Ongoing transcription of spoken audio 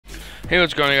Hey,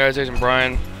 what's going on, guys? It's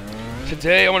Brian.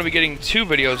 Today I'm going to be getting two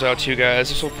videos out to you guys.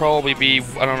 This will probably be,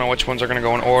 I don't know which ones are going to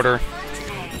go in order.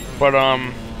 But,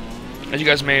 as you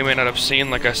guys may or may not have seen,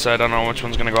 like I said, I don't know which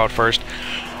one's going to go out first.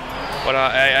 But,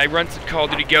 I rented Call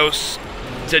of Duty Ghosts.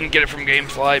 Didn't get it from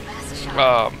Gamefly.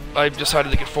 I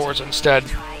decided to get Forza instead.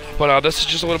 But, this is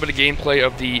just a little bit of gameplay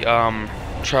of the,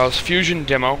 Trials Fusion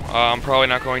demo. I'm probably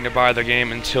not going to buy the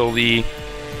game until the,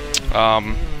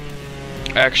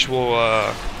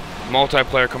 actual,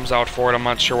 multiplayer comes out for it. I'm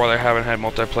not sure why they haven't had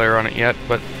multiplayer on it yet,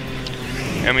 but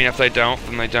I mean, if they don't,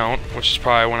 then they don't, which is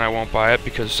probably when I won't buy it,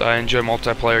 because I enjoy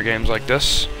multiplayer games like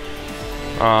this.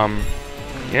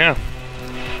 Yeah.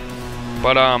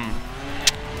 But,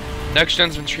 Next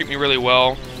Gen's been treating me really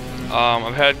well.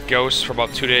 I've had Ghosts for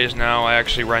about 2 days now. I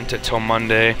actually rent it till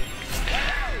Monday.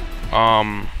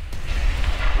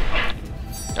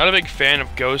 Not a big fan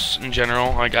of Ghosts in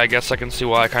general. I guess I can see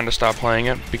why I kind of stopped playing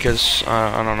it, because,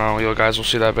 I don't know, you guys will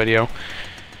see that video.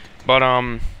 But,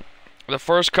 the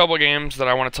first couple games that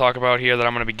I want to talk about here that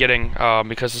I'm going to be getting,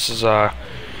 because this is,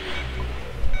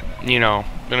 you know,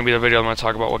 going to be the video I'm going to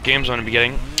talk about what games I'm going to be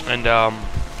getting. And, I'm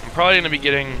probably going to be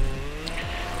getting,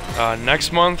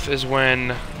 next month is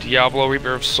when Diablo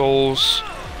Reaper of Souls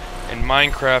and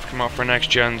Minecraft come out for next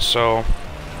gen, so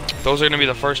those are going to be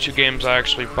the first two games I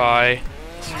actually buy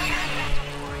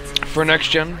for next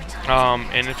gen.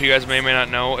 And if you guys may or may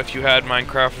not know, if you had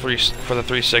Minecraft for the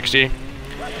 360,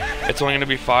 it's only going to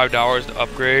be $5 to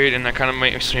upgrade, and that kind of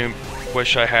makes me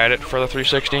wish I had it for the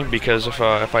 360, because if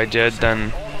I did,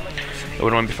 then it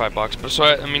would only be $5. But so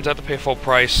that means I have to pay full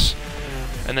price.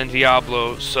 And then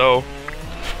Diablo. So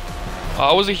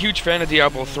I was a huge fan of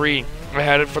Diablo 3. I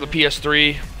had it for the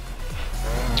PS3.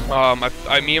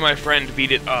 Me and my friend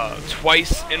beat it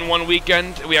twice in one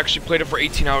weekend. We actually played it for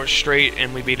 18 hours straight,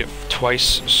 and we beat it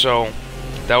twice, so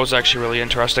that was actually really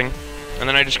interesting. And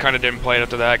then I just kind of didn't play it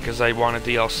after that, because I wanted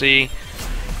DLC.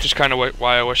 Just kind of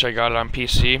why I wish I got it on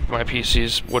PC. My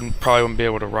PCs probably wouldn't be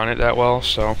able to run it that well,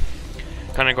 so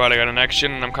kind of glad I got a next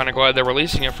gen, and I'm kind of glad they're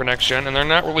releasing it for next gen, and they're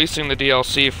not releasing the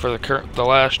DLC for the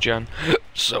last gen.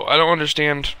 So I don't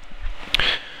understand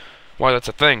why that's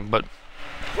a thing, but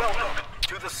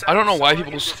I don't know why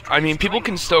people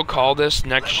can still call this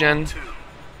next gen,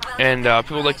 and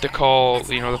people like to call,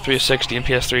 you know, the 360 and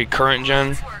PS3 current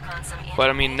gen. But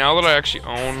I mean, now that I actually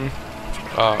own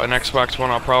an Xbox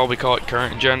One, I'll probably call it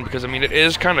current gen, because I mean, it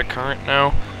is kind of current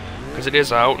now, because it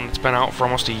is out and it's been out for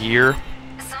almost a year.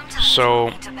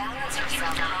 So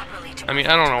I mean,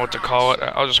 I don't know what to call it.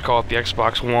 I'll just call it the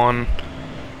Xbox One,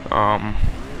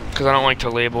 because I don't like to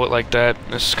label it like that.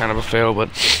 This is kind of a fail, but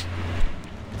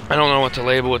I don't know what to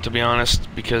label it, to be honest,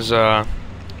 because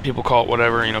people call it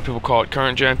whatever. You know, people call it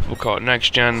current gen, people call it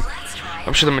next gen.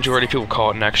 I'm sure the majority of people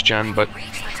call it next gen, but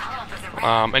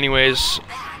anyways,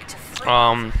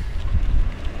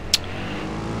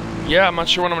 yeah, I'm not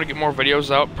sure when I'm gonna get more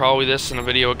videos out. Probably this and a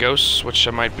video of Ghosts, which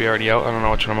I might be already out. I don't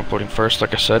know which one I'm uploading first,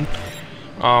 like I said.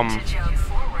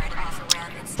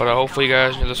 But hopefully you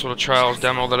guys knew this little Trials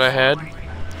demo that I had.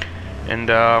 And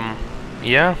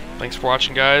yeah, thanks for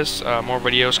watching, guys. More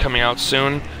videos coming out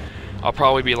soon. I'll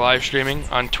probably be live streaming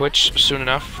on Twitch soon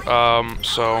enough,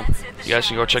 so you guys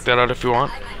can go check that out if you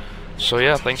want. So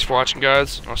yeah, thanks for watching,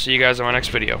 guys. I'll see you guys in my next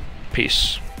video.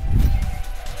 Peace.